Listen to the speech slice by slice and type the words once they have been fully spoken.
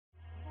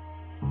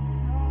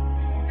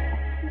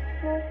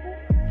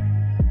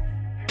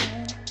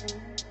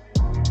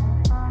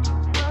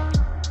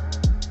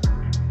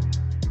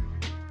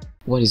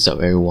What is up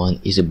everyone,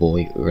 it's your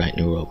boy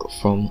Ragnarok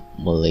from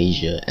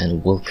Malaysia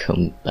and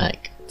welcome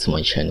back to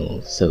my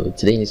channel. So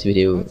today in this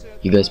video,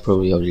 you guys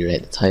probably already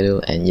read the title,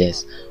 and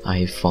yes,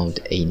 I found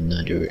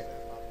another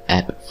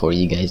app for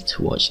you guys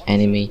to watch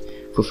anime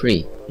for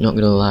free. Not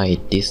gonna lie,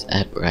 this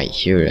app right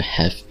here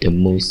have the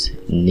most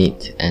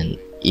neat and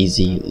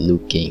easy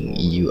looking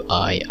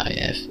UI I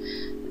have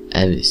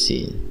ever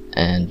seen,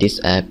 and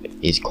this app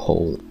is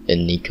called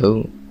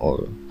Aniko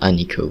or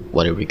Aniko,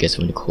 whatever you guys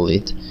want to call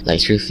it. Like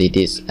seriously,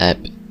 this app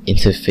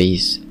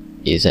interface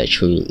is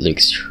actually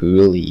looks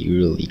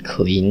really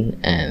clean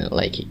and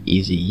like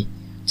easy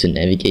to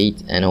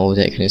navigate and all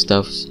that kind of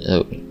stuff.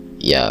 So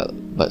yeah,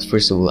 but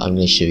first of all, I'm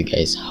gonna show you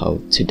guys how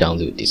to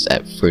download this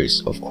app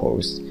first, of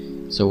course.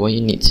 So what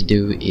you need to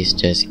do is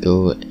just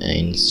go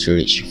and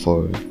search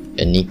for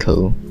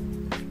Aniko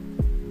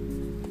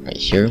right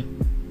here.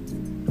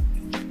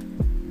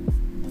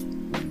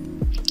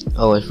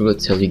 Oh, I forgot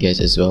to tell you guys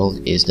as well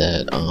is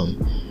that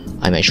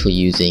I'm actually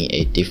using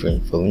a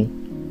different phone,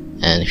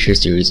 and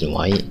here's the reason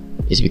why.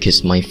 Is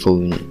because my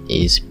phone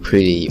is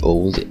pretty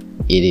old. It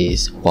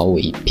is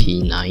Huawei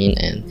P9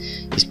 and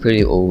it's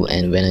pretty old,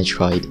 and when I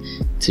tried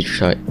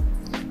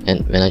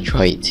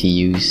to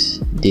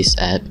use this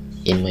app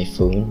in my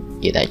phone,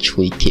 it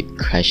actually kept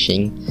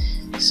crashing.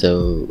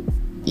 So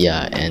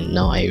yeah, and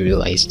now I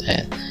realized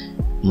that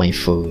my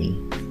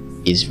phone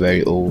is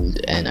very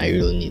old and I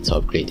really need to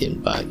upgrade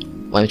it back.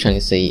 What I'm trying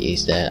to say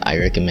is that I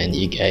recommend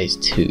you guys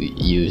to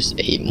use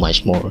a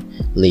much more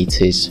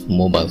latest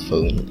mobile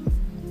phone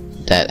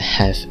that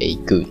have a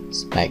good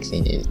specs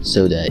in it,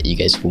 so that you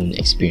guys won't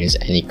experience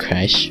any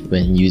crash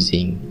when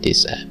using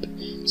this app.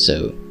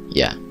 So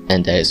yeah,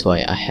 and that is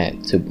why I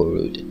had to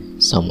borrow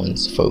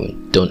someone's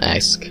phone. Don't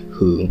ask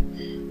who,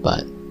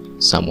 but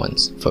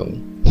someone's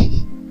phone.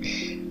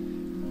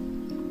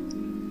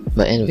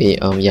 But anyway,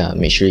 yeah,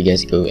 make sure you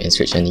guys go and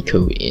search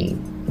Aniko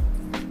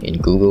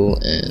in Google,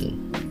 and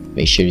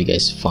make sure you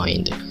guys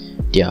find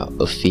their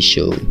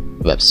official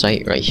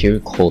website right here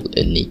called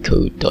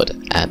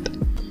aniko.app.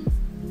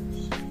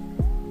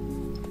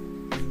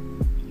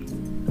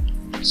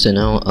 So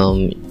now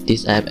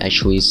this app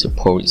actually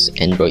supports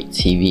Android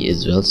TV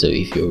as well. So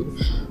if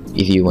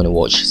you want to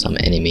watch some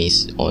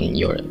animes on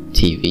your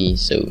TV,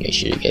 so make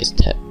sure you guys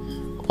tap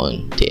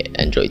on the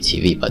Android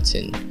TV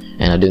button.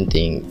 And I don't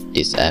think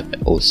this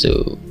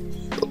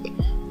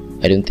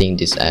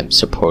app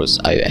supports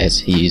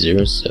iOS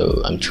users,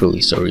 so I'm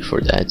truly sorry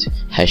for that.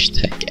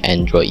 Hashtag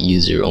Android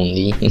user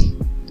only.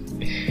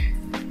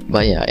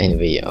 But yeah,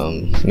 anyway,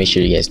 make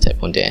sure you guys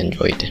tap on the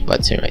Android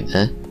button right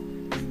there,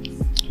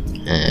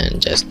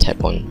 and just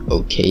tap on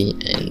OK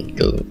and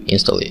go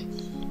install it.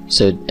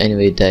 So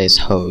anyway, that is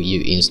how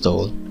you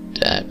install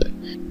the app.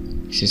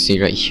 As you see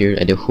right here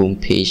at the home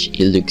page,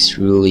 it looks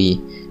really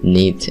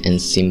neat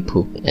and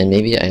simple, and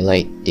maybe I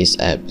like this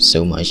app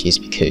so much is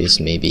because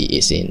maybe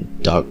it's in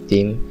dark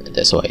theme.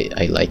 That's why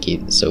I like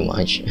it so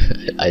much.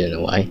 I don't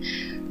know why,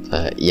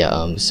 but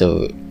yeah,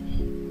 so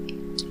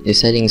the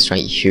settings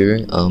right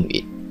here,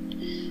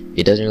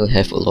 it doesn't really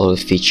have a lot of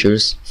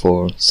features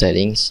for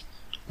settings.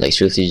 Like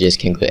seriously, you just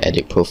can go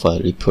edit profile,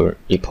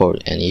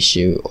 report an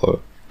issue, or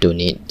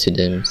donate to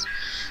them.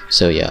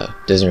 So yeah,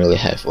 doesn't really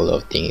have a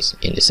lot of things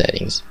in the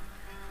settings.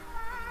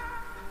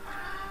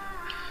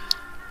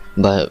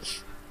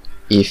 But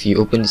if you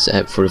open this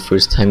app for the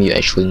first time, you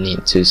actually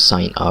need to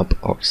sign up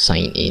or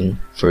sign in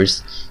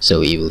first,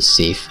 so you will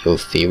save your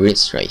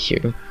favorites right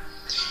here.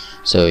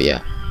 So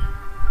yeah,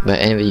 but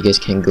anyway, you guys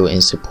can go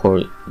and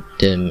support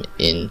them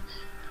in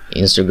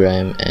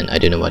Instagram, and I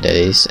don't know what that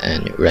is,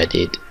 and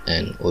Reddit,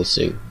 and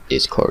also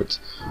Discord.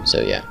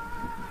 So yeah,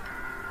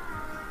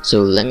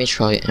 so let me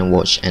try and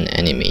watch an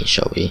anime,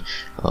 shall we?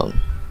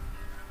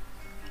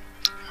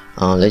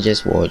 Let's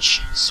just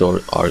watch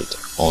Sword Art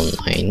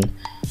Online.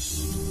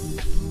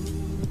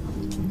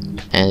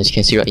 And as you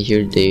can see right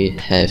here, they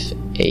have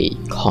a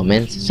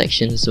comment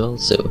section as well,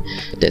 so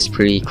that's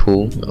pretty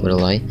cool, not gonna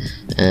lie.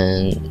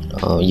 And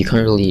you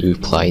can't really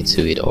reply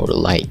to it or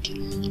like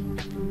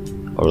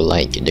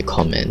the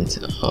comment.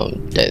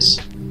 That's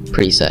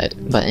pretty sad.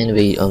 But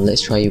anyway,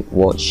 let's try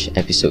watch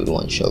episode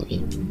 1, shall we?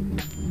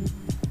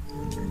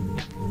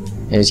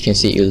 And as you can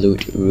see, it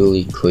looked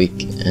really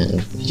quick,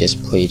 and we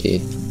just played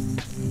it,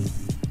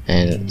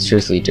 and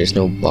seriously, there's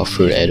no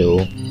buffer at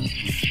all.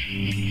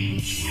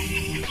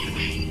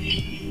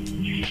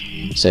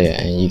 So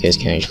yeah, and you guys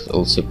can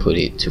also put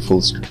it to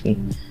full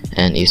screen,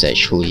 and it's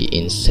actually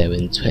in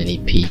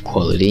 720p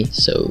quality,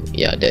 so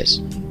yeah, that's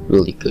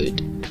really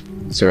good.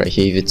 So right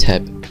here, if you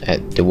tap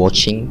at the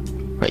watching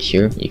right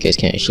here, you guys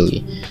can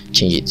actually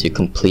change it to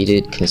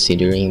completed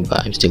considering,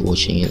 but I'm still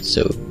watching it,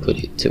 so put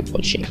it to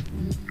watching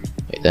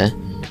right there.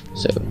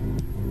 So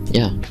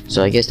yeah,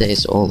 so I guess that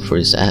is all for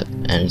this app,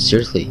 and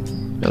seriously,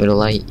 not gonna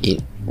lie,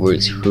 it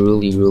works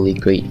really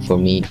great for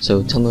me.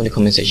 So tell me in the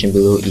comment section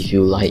below if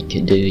you like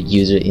the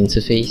user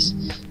interface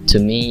to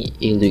me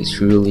it looks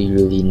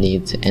really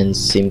neat and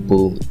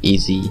simple,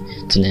 easy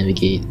to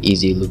navigate,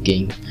 easy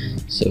looking.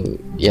 So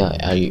yeah,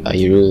 I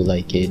really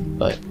like it.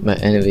 But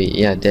anyway,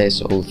 yeah,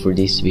 that's all for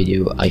this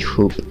video. I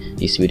hope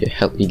this video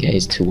helped you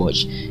guys to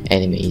watch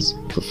animes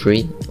for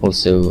free.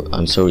 Also,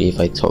 I'm sorry if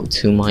I talk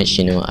too much,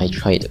 you know, I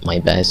tried my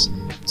best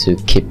to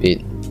keep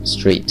it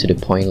straight to the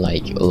point.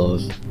 Like a lot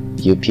of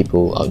you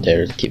people out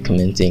there keep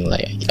commenting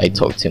like I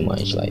talk too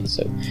much, like,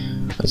 so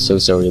I'm so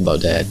sorry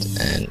about that.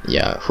 And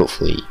yeah,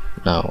 hopefully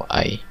now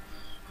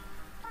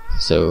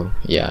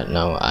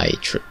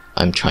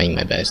I'm trying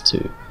my best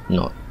to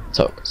not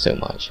talk so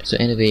much. So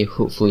anyway,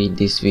 hopefully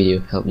this video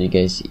helped you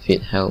guys. If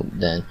it helped,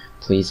 then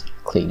please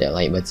click that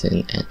like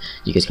button, and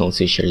you guys can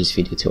also share this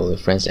video to all your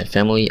friends and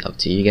family, up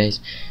to you guys.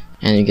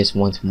 And if you guys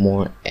want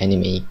more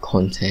anime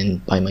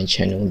content by my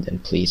channel, then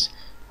please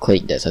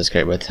click that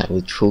subscribe button. I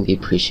would truly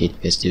appreciate if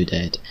you guys do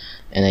that.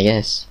 And I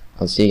guess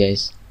I'll see you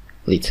guys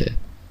later.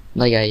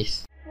 Bye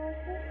guys.